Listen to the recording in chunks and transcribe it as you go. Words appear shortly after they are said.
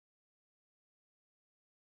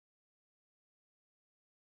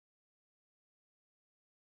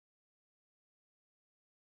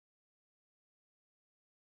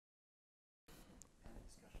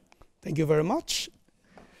Thank you very much.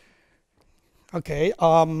 Okay,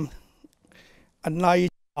 unlike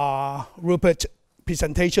Rupert's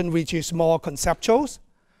presentation, which is more conceptual,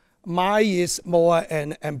 mine is more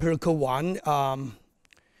an empirical one.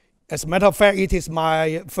 As a matter of fact, it is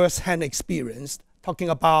my first-hand experience talking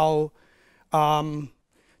about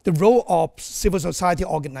the role of civil society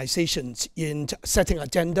organizations in setting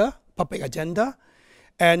agenda, public agenda,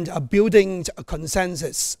 and building a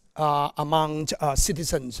consensus among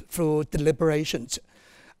citizens through deliberations,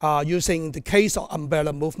 using the case of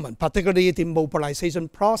umbrella movement, particularly the mobilization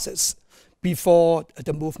process before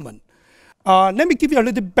the movement. Let me give you a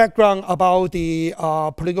little background about the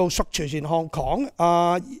political structures in Hong Kong.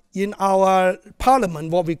 In our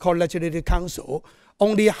parliament, what we call legislative council,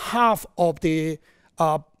 only half of the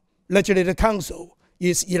legislative council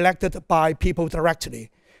is elected by people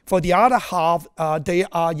directly. For the other half, they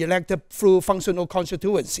are elected through functional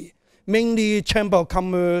constituency, mainly Chamber of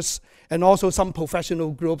Commerce and also some professional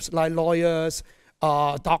groups like lawyers,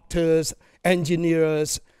 doctors,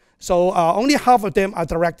 engineers. So only half of them are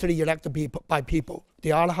directly elected by people.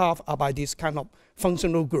 The other half are by these kind of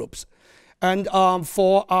functional groups. And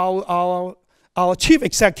for our chief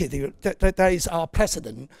executive, that is our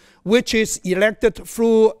president, which is elected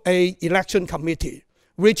through an election committee,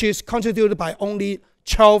 which is constituted by only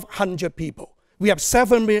 1,200 people. We have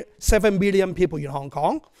 7 million people in Hong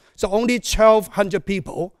Kong, so only 1,200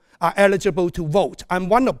 people are eligible to vote. I'm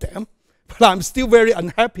one of them, but I'm still very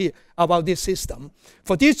unhappy about this system.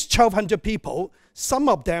 For these 1,200 people, some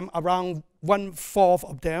of them, around 1/4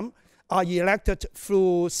 of them, are elected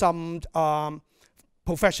through some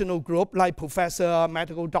professional group like professor,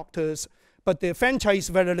 medical doctors, but the franchise is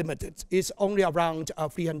very limited. It's only around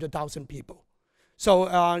 300,000 people. So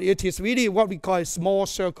it is really what we call a small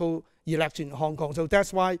circle election in Hong Kong. So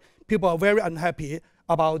that's why people are very unhappy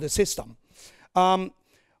about the system.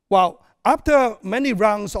 Well, after many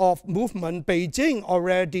rounds of movement, Beijing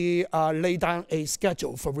already laid down a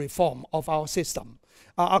schedule for reform of our system.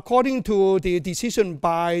 According to the decision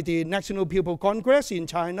by the National People's Congress in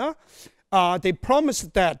China, they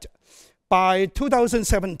promised that by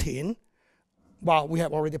 2017, well, we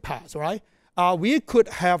have already passed, right? We could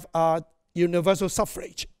have universal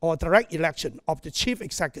suffrage or direct election of the chief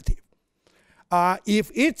executive. If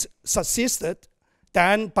it succeeded,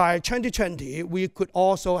 then by 2020, we could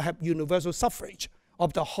also have universal suffrage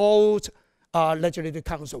of the whole legislative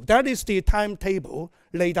council. That is the timetable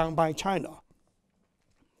laid down by China.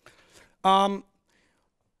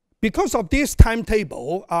 Because of this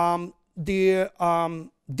timetable, the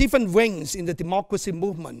different wings in the democracy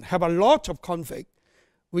movement have a lot of conflict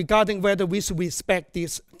regarding whether we should respect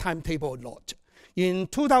this timetable or not. In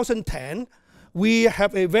 2010, we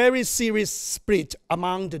have a very serious split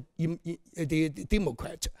among the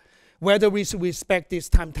Democrats, whether we should respect this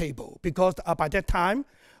timetable, because by that time,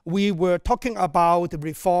 we were talking about the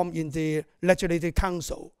reform in the Legislative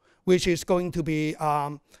Council, which is going to be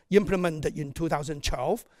implemented in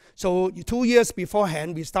 2012. So 2 years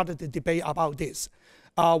beforehand, we started the debate about this.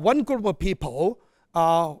 One group of people,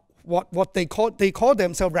 what they call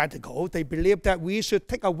themselves radical, they believe that we should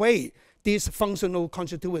take away this functional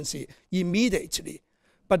constituency immediately.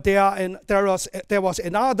 But there was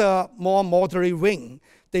another more moderate wing.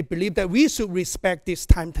 They believe that we should respect this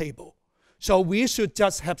timetable. So we should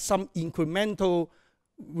just have some incremental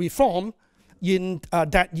reform in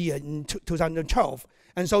that year, in 2012.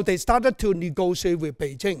 And so they started to negotiate with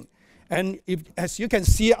Beijing. And as you can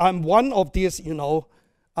see, I'm one of these,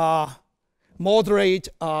 moderate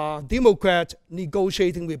Democrat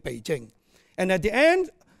negotiating with Beijing. And at the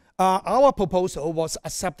end, our proposal was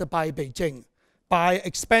accepted by Beijing by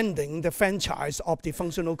expanding the franchise of the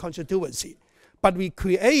functional constituency. But we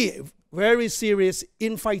create very serious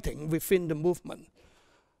infighting within the movement.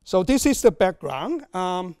 So this is the background.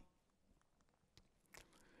 Now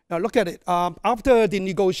look at it. After the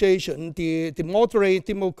negotiation, the moderate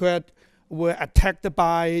Democrats were attacked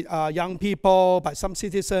by young people, by some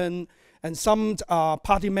citizens, and some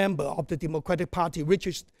party member of the Democratic Party, which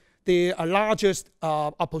is the largest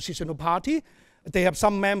oppositional party. They have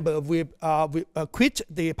some member quit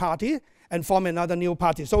the party and form another new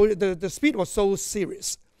party. So the split was so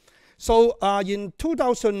serious. So in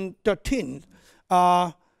 2013,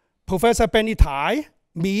 Professor Benny Tai,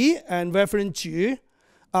 me, and Reverend Ju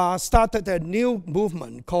started a new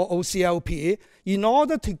movement called OCLP in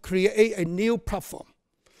order to create a new platform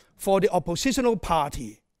for the oppositional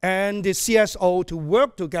party and the CSO to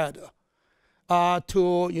work together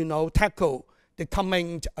to tackle the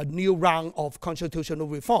coming new round of constitutional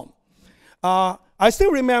reform. I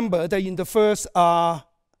still remember that in the first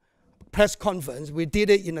press conference, we did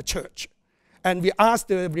it in a church. And we asked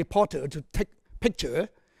the reporter to take picture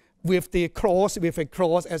with a cross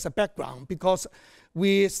as a background, because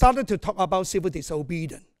we started to talk about civil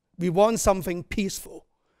disobedience. We want something peaceful,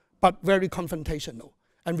 but very confrontational.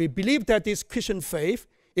 And we believe that this Christian faith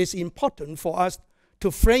is important for us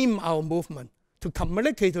to frame our movement, to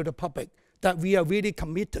communicate to the public that we are really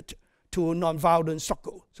committed to nonviolent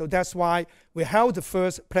struggle. So that's why we held the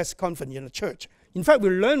first press conference in the church. In fact, we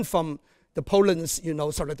learned from the Poland's,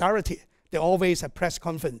 solidarity. They always have press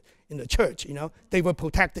conference in the church. They were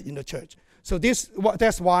protected in the church. So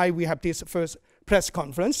that's why we have this first press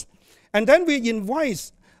conference. And then we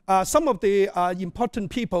invite some of the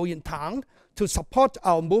important people in town to support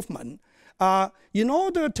our movement in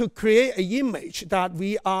order to create an image that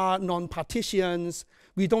we are non-partitions,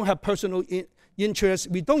 we don't have personal interests,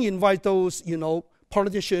 we don't invite those,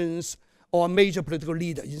 politicians or major political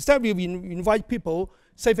leaders. Instead, we invite people,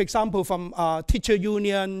 say, for example, from teacher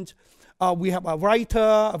unions. We have a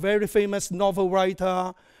writer, a very famous novel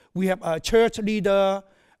writer. We have a church leader,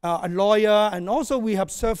 a lawyer, and also we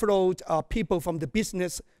have several people from the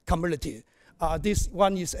business community. This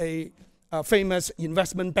one is a famous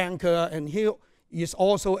investment banker, and he is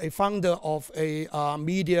also a founder of a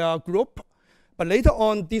media group. But later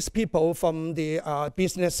on, these people from the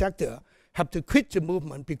business sector have to quit the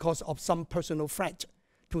movement because of some personal threat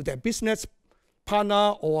to their business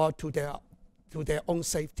partner or to their own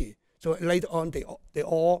safety. So later on, they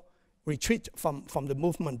all retreat from the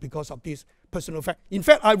movement because of this personal threat. In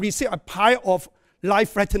fact, I received a pile of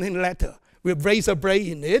life-threatening letters with razor blade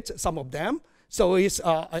in it, some of them. So it's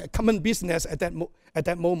a common business at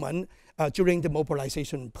that moment during the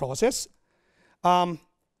mobilization process.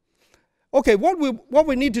 Okay, what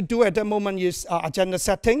we need to do at that moment is agenda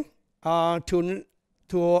setting to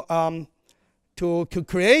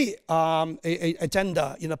create an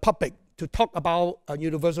agenda in the public to talk about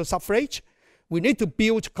universal suffrage. We need to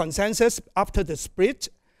build consensus after the split.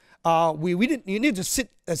 You need to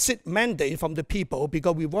sit mandate from the people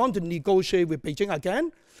because we want to negotiate with Beijing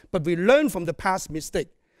again, but we learned from the past mistake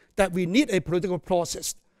that we need a political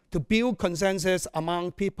process to build consensus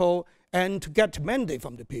among people and to get mandate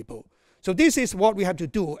from the people. So this is what we have to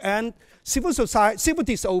do. And civil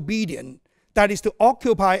disobedience, that is to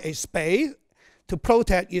occupy a space to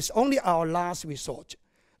protest, is only our last resort.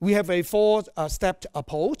 We have a four-step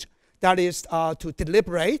approach. That is to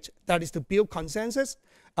deliberate, that is to build consensus,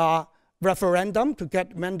 referendum to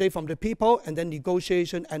get mandate from the people, and then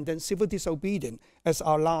negotiation, and then civil disobedience as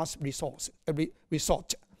our last resort.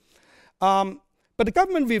 But the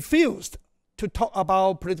government refused to talk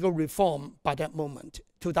about political reform by that moment,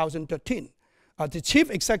 2013. The chief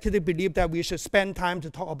executive believed that we should spend time to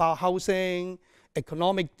talk about housing,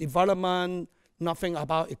 economic development, nothing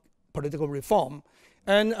about political reform.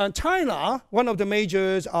 And China, one of the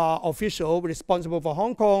major officials responsible for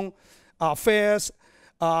Hong Kong affairs,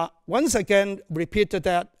 once again repeated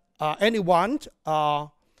that anyone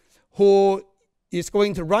who is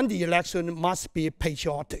going to run the election must be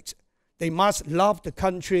patriotic. They must love the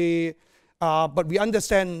country, but we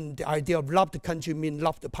understand the idea of love the country means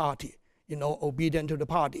love the party, obedient to the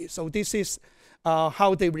party. So this is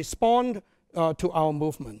how they respond to our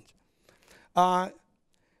movement.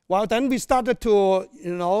 Well, then we started to,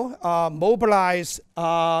 mobilize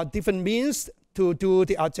different means to do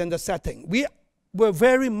the agenda setting. We were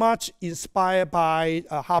very much inspired by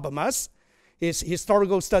Habermas, his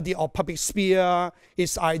historical study of public sphere,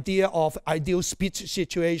 his idea of ideal speech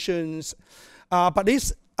situations. But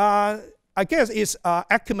it's, I guess, it's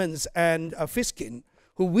Ackermans and Fiskin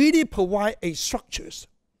who really provide a structures,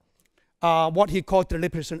 what he called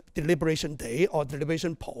Deliberation Day or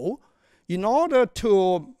Deliberation Poll, in order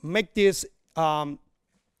to make this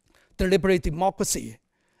deliberate democracy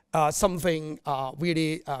something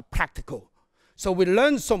really practical. So we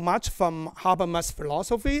learned so much from Habermas'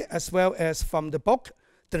 philosophy as well as from the book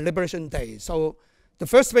Deliberation Day. So the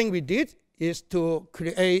first thing we did is to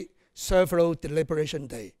create several Deliberation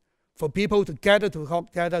Day for people to gather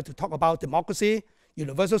to talk about democracy,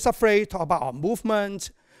 universal suffrage, talk about our movement.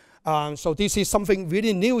 So this is something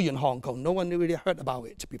really new in Hong Kong. No one really heard about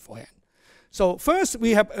it beforehand. So first,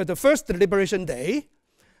 we have the first Deliberation Day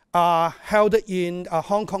held in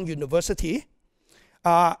Hong Kong University.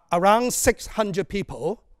 Around 600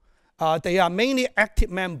 people. They are mainly active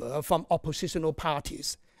members from oppositional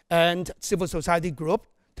parties and civil society group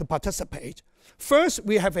to participate. First,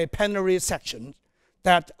 we have a plenary section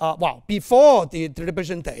that, before the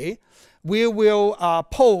Deliberation Day, we will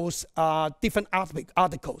post different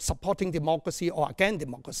articles supporting democracy or against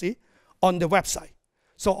democracy on the website.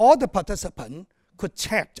 So all the participants could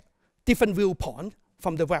check different viewpoints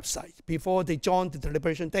from the website before they join the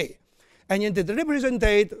Deliberation Day. And in the deliberation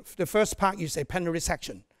day, the first part is a plenary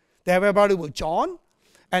section. Everybody will join,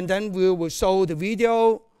 and then we will show the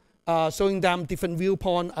video showing them different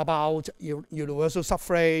viewpoints about universal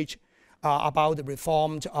suffrage, about the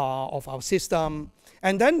reform of our system.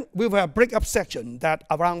 And then we will have a break-up section that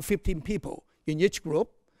around 15 people in each group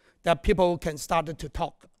that people can start to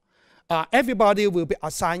talk. Everybody will be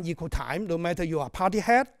assigned equal time, no matter you are party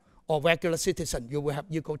head or regular citizen, you will have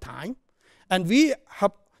equal time. And we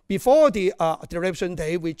have, before the deliberation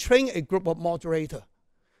day, we train a group of moderators.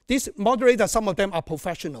 These moderators, some of them are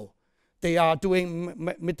professional. They are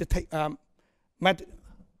doing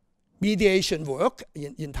mediation work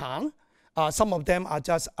in town. Some of them are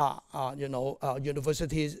just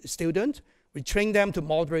university students. We train them to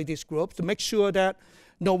moderate this group to make sure that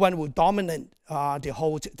no one will dominate the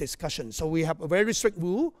whole discussion. So we have a very strict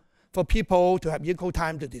rule for people to have equal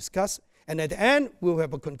time to discuss. And at the end, we'll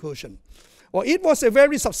have a conclusion. Well, it was a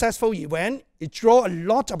very successful event. It drew a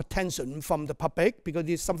lot of attention from the public because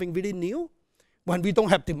it's something really new. When we don't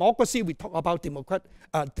have democracy, we talk about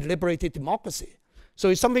deliberated democracy. So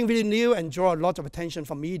it's something really new and draw a lot of attention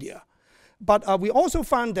from media. But we also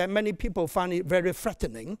found that many people find it very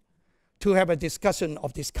threatening to have a discussion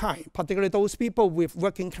of this kind, particularly those people with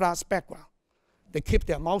working class background. They keep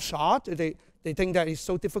their mouth shut. They think that it's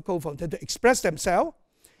so difficult for them to express themselves.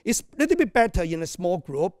 It's a little bit better in a small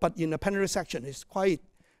group, but in a plenary section, it's quite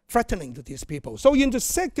threatening to these people. So in the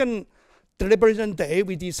second deliberation day,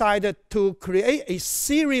 we decided to create a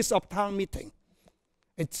series of town meetings,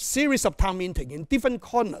 in different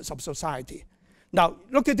corners of society. Now,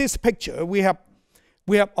 look at this picture. We have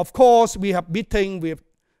meeting with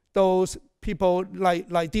those people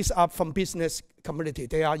like these are from business community.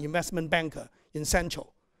 They are investment banker in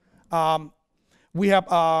Central. We have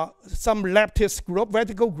some leftist group,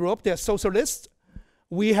 radical group. They're socialists.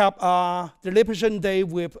 We have deliberation day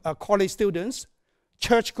with college students,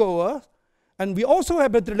 churchgoers, and we also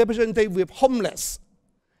have a deliberation day with homeless.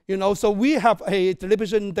 So we have a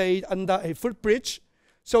deliberation day under a footbridge,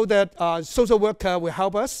 so that social worker will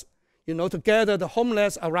help us, to gather the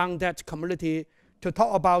homeless around that community to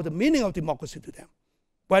talk about the meaning of democracy to them,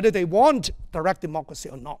 whether they want direct democracy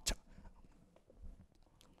or not.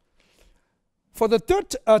 For the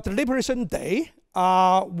third deliberation day,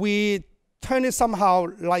 we turn it somehow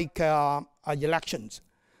like elections.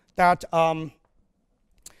 That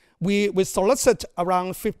we solicit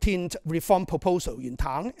around 15 reform proposals in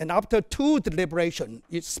town, and after 2 deliberations,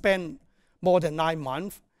 it spent more than 9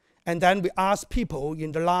 months, and then we ask people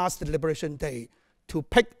in the last deliberation day to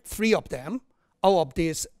pick 3 of them out of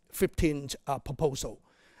these 15 proposals.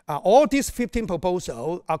 All these 15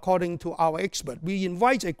 proposals, according to our expert, we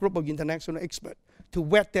invite a group of international experts to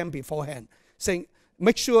vet them beforehand, saying,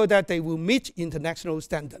 make sure that they will meet international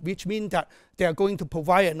standards, which means that they are going to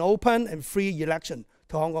provide an open and free election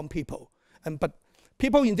to Hong Kong people. But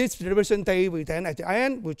people in this deliberation day will then, at the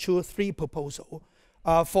end, will choose 3 proposals,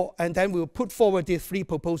 and then we'll put forward these 3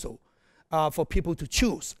 proposals for people to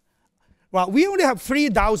choose. Well, we only have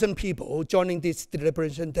 3,000 people joining this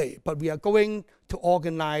deliberation day, but we are going to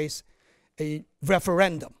organize a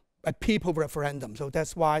referendum, a people referendum. So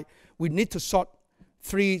that's why we need to sort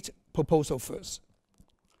 3 proposals first.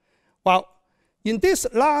 Well, in this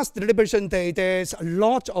last deliberation day, there's a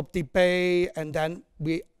lot of debate, and then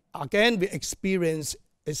we experience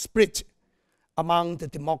a split among the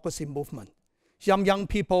democracy movement. Some young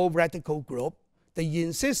people, radical group, they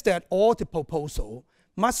insist that all the proposals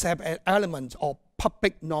must have an element of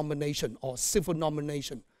public nomination or civil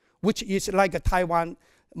nomination, which is like a Taiwan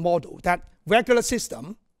model, that regular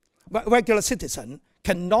citizen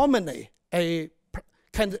can nominate a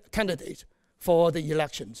candidate for the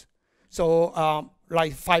elections. So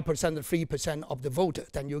like 5% or 3% of the voter,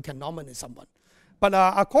 then you can nominate someone. But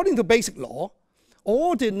according to basic law,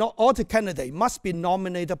 all the candidates must be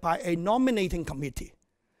nominated by a nominating committee.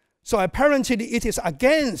 So apparently it is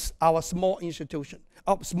against our small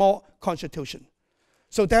constitution.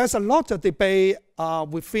 So there's a lot of debate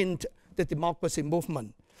within the democracy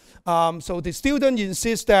movement. So the students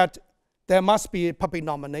insist that there must be public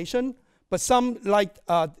nomination, but some like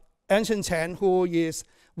Anson Chen, who is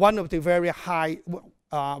one of the very high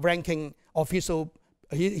ranking official,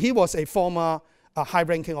 he was a former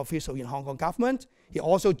high-ranking official in Hong Kong government. He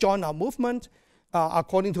also joined our movement.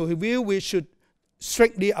 According to his view, we should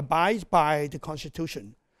strictly abide by the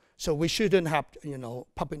Constitution. So we shouldn't have,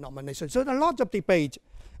 public nomination. So there's a lot of debate,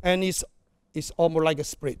 and it's almost like a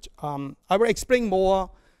split. I will explain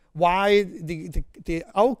more why the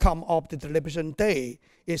outcome of the deliberation day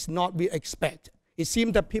is not we expect. It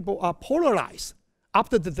seems that people are polarized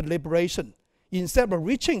after the deliberation instead of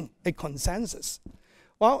reaching a consensus.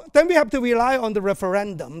 Well, then we have to rely on the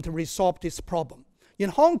referendum to resolve this problem.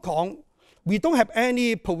 In Hong Kong, we don't have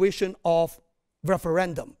any provision of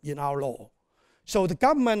referendum in our law. So the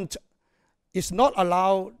government is not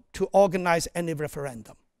allowed to organize any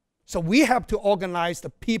referendum. So we have to organize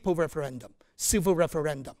the people referendum, civil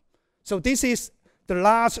referendum. So this is the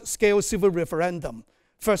large-scale civil referendum,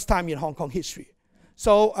 first time in Hong Kong history.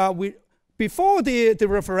 So before the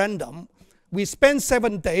referendum, we spent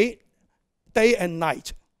 7 days, day and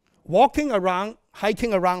night, walking around,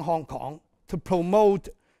 hiking around Hong Kong to promote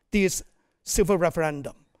this civil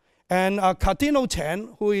referendum. And Cardinal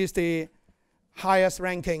Chen, who is the highest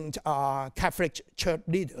ranking Catholic church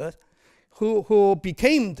leader, who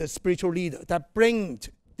became the spiritual leader that brings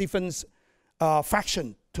different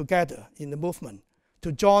factions together in the movement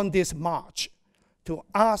to join this march, to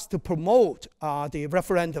ask to promote the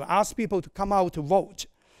referendum, ask people to come out to vote.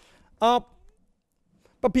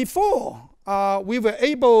 But before we were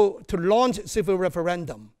able to launch civil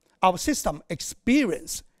referendum, our system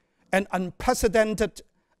experienced an unprecedented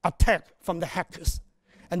attack from the hackers.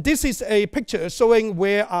 And this is a picture showing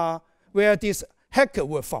where these hackers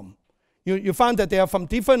were from. You find that they are from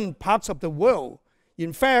different parts of the world.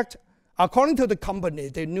 In fact, according to the company,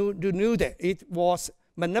 they knew that it was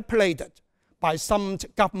manipulated by some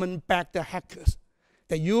government-backed hackers.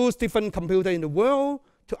 They used different computers in the world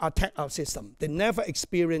to attack our system. They never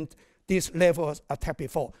experienced this level of attack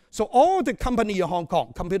before. So all the company in Hong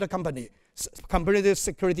Kong, computer company, computer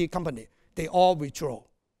security company, they all withdraw.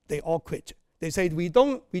 They all quit. They said we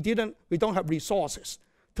don't have resources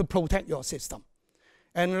to protect your system.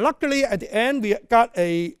 And luckily, at the end, we got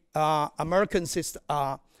a American system,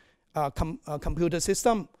 computer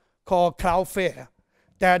system called Cloudflare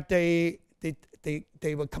that they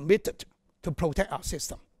were committed to protect our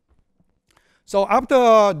system. So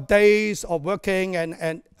after days of working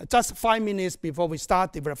and just 5 minutes before we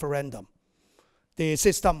start the referendum, the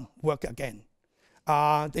system worked again.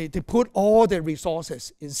 They put all their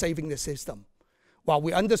resources in saving the system. Well,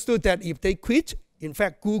 we understood that if they quit, in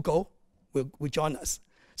fact, Google will join us.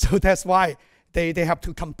 So that's why they have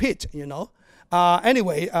to compete, you know.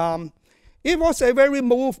 Anyway, it was a very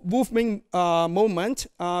moving moment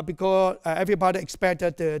because everybody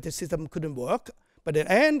expected the system couldn't work. But at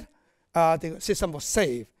the end, the system was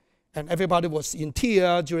saved, and everybody was in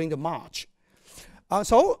tears during the march.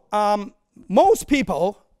 So most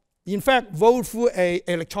people, in fact, vote through an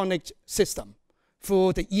electronic system,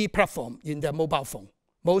 through the e-platform in their mobile phone.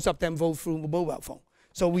 Most of them vote through mobile phone.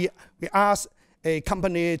 So we asked a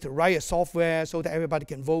company to write a software so that everybody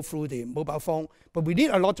can vote through the mobile phone. But we need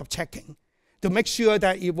a lot of checking to make sure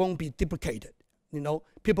that it won't be duplicated. You know,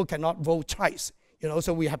 people cannot vote twice. You know,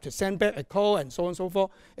 so we have to send back a call and so on and so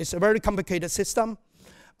forth. It's a very complicated system.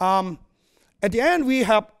 At the end, we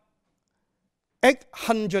have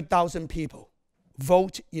 800,000 people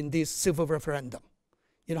vote in this civil referendum.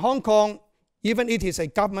 In Hong Kong, even it is a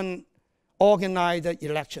government-organized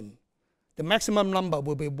election, the maximum number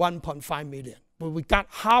will be 1.5 million. But we got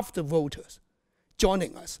half the voters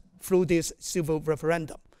joining us through this civil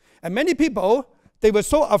referendum. And many people, they were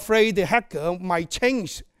so afraid the hacker might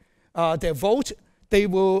change their vote. They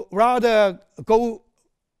will rather go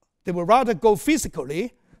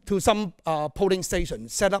physically to some polling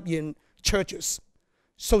stations set up in churches,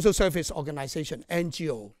 social service organization,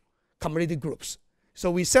 NGO, community groups. So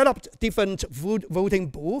we set up different voting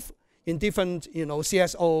booths in different,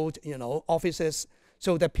 CSO, offices,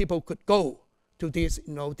 so that people could go to these,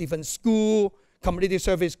 different school, community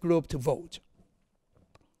service group to vote.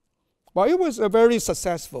 Well, it was a very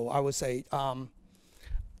successful, I would say,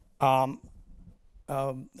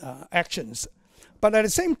 actions. But at the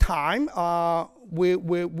same time, we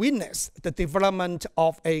witnessed the development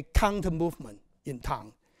of a counter-movement in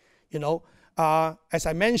town. As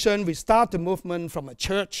I mentioned, we start the movement from a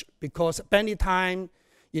church because Professor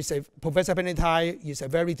Benny Tai is a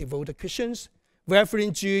very devoted Christian.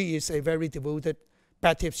 Reverend Ju is a very devoted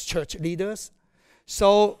Baptist church leader.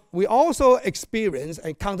 So we also experienced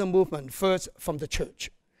a counter-movement first from the church.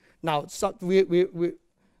 Now,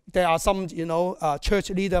 there are some, church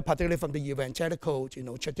leaders, particularly from the evangelical,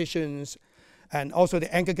 traditions, and also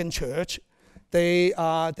the Anglican Church. They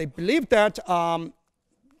believe that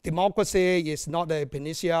democracy is not a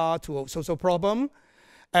panacea to a social problem,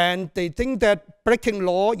 and they think that breaking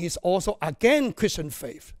law is also against Christian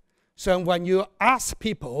faith. So when you ask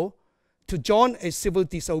people to join a civil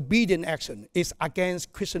disobedient action, it's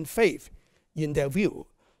against Christian faith in their view.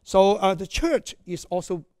 So the church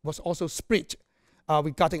was also split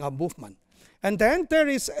regarding our movement. And then there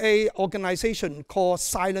is an organization called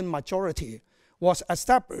Silent Majority, was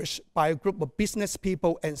established by a group of business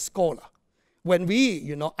people and scholars. when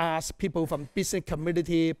we, ask people from business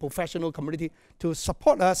community, professional community to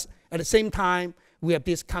support us, at the same time, we have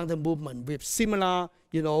this counter movement with similar,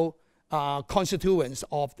 constituents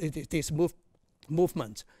of this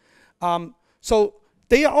movement. So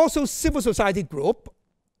they are also civil society group,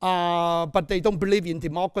 but they don't believe in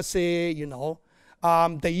democracy,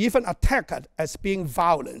 They even attack it as being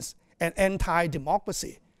violence and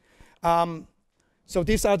anti-democracy. So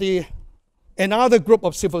these are another group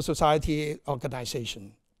of civil society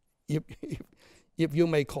organization, if you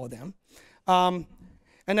may call them. And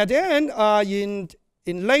at the end,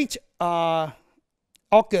 in late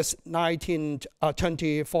August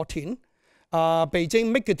 2014,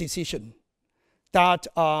 Beijing made a decision that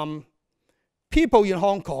people in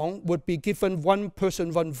Hong Kong would be given one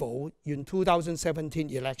person, one vote in 2017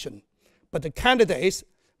 election. But the candidates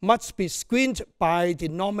must be screened by the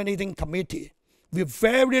nominating committee with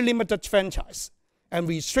very limited franchise and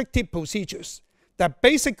restrictive procedures that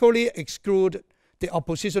basically exclude the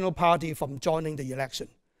oppositional party from joining the election.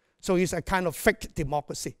 So it's a kind of fake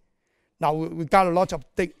democracy. Now we got a lot of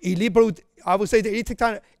illiberal, I would say it's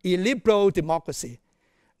kind of illiberal democracy.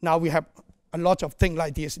 Now we have a lot of things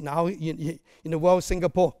like this now in the world,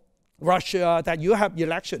 Singapore, Russia, that you have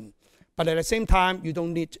election, but at the same time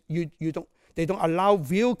they don't allow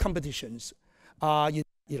real competitions in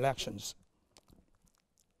elections.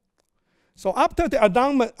 So after the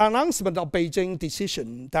announcement of Beijing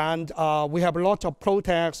decision, then we have a lot of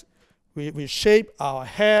protests. We shape our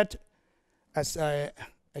head as a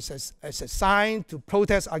sign to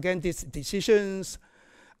protest against these decisions.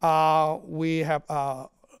 We have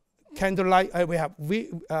candlelight. We have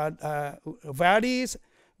rallies.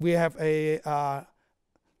 We have a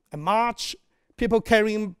march. People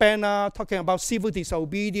carrying banner talking about civil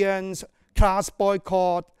disobedience, class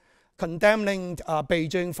boycott, condemning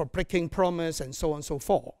Beijing for breaking promise, and so on and so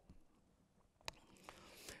forth.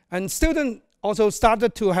 And students also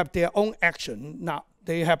started to have their own action. Now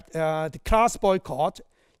they have the class boycott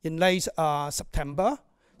in late September.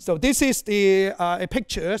 So this is the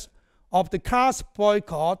pictures of the class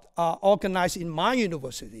boycott organized in my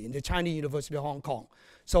university, in the Chinese University of Hong Kong.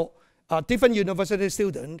 So different university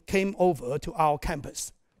students came over to our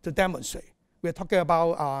campus to demonstrate. We're talking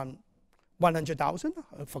about 100,000,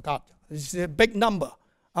 I forgot. It's a big number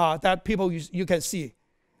that people you can see.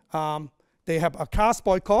 They have a class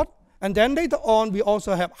boycott. And then later on, we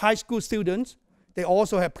also have high school students. They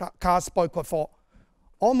also have class boycott for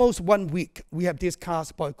almost 1 week. We have this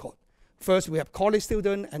class boycott. First, we have college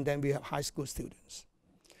students, and then we have high school students.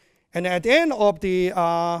 And at the end of the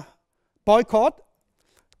boycott,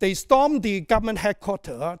 they stormed the government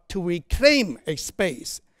headquarters to reclaim a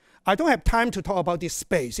space. I don't have time to talk about this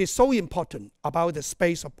space. It's so important about the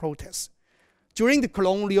space of protest. During the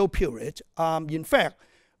colonial period, in fact,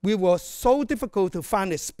 we were so difficult to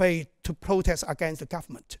find a space to protest against the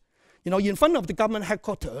government. In front of the government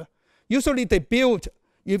headquarters, usually they build,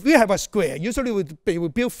 if we have a square, usually they will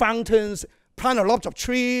build fountains, plant a lot of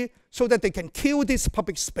trees, so that they can kill this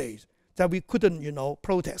public space that we couldn't,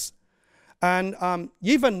 protest. And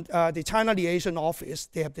even the China Liaison Office,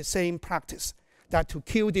 they have the same practice, that to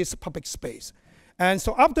kill this public space. And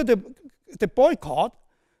so after the boycott,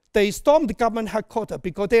 they stormed the government headquarters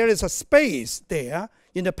because there is a space there.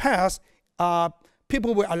 In the past,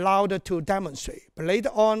 people were allowed to demonstrate. But later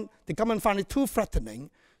on, the government found it too threatening,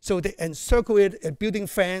 so they encircled it, a building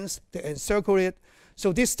fence, they encircled it.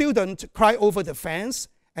 So these students cried over the fence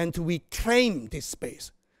and to reclaim this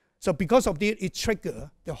space. So because of this, it triggered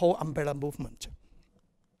the whole umbrella movement.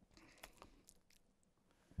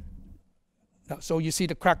 Now, so you see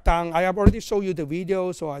the crackdown. I have already shown you the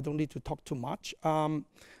video, so I don't need to talk too much.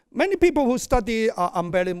 Many people who study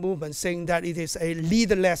umbrella movement saying that it is a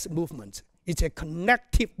leaderless movement. It's a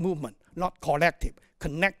connective movement, not collective,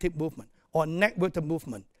 connective movement or networked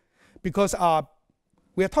movement. Because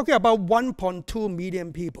we are talking about 1.2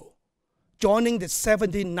 million people joining the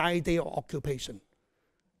 79 days of occupation.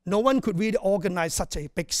 No one could really organize such a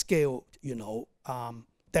big scale,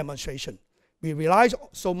 demonstration. We rely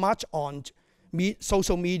so much on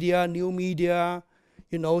social media, new media,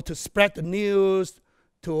 to spread the news,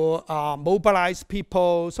 to mobilize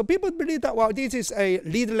people. So people believe that, well, this is a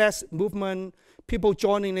leaderless movement, people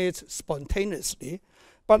joining it spontaneously.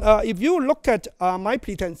 But if you look at my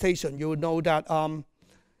presentation, you will know that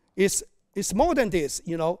it's more than this,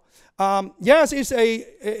 yes, it's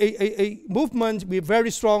a movement with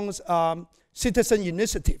very strong citizen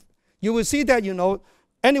initiative. You will see that,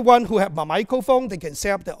 anyone who have a microphone, they can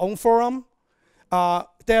set up their own forum.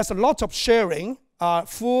 There's a lot of sharing,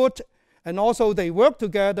 food, and also they work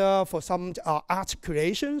together for some art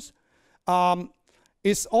creations.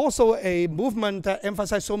 It's also a movement that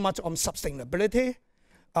emphasizes so much on sustainability.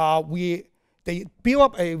 They build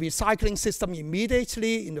up a recycling system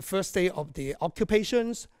immediately in the first day of the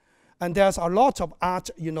occupations, and there's a lot of art,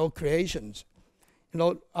 creations.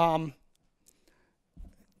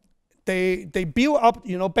 They build up,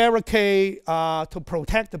 barricade to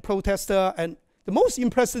protect the protester, and the most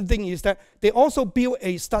impressive thing is that they also build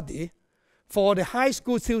a study for the high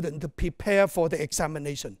school student to prepare for the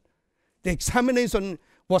examination. The examination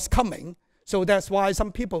was coming, so that's why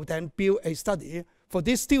some people then build a study for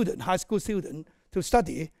this student, high school student, to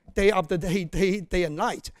study day after day, day and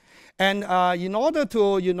night. And in order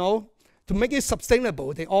to, to make it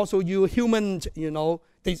sustainable, they also use human,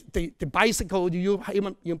 the bicycle, you use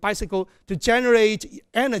human bicycle to generate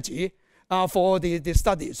energy for the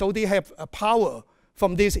study. So they have power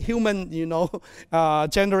from these human, power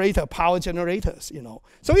generators,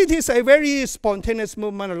 So it is a very spontaneous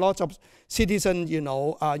movement, a lot of citizen,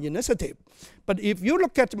 initiative. But if you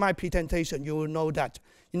look at my presentation, you will know that,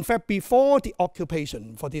 in fact, before the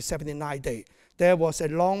occupation for this 79 days, there was a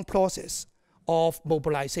long process of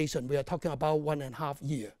mobilization. We are talking about 1.5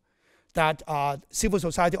 years. That civil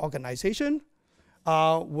society organizations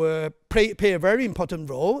play a very important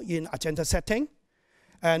role in agenda setting,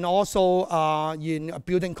 and also in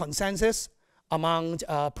building consensus among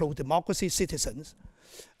pro-democracy citizens.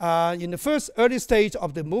 In the first early stage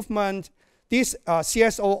of the movement, these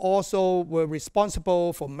CSO also were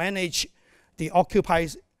responsible for manage the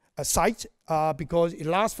occupied site because it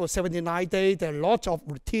lasts for 79 days. There are lots of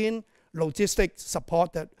routine logistic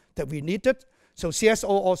support that we needed. So CSO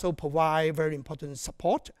also provide very important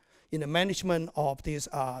support in the management of this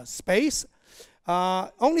space.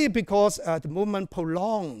 Only because the movement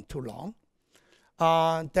prolonged too long,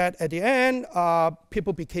 that at the end,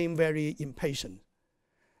 people became very impatient.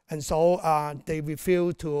 And so they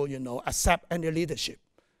refused to accept any leadership.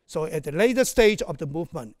 So at the later stage of the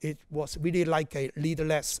movement, it was really like a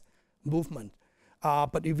leaderless movement.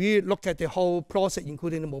 But if we look at the whole process,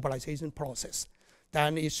 including the mobilization process,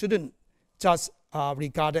 then it shouldn't just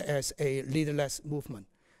regarded as a leaderless movement.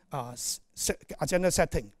 Agenda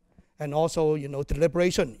setting and also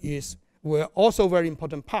deliberation were also very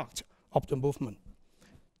important part of the movement.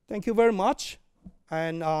 Thank you very much,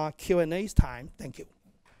 and Q&A time. Thank you.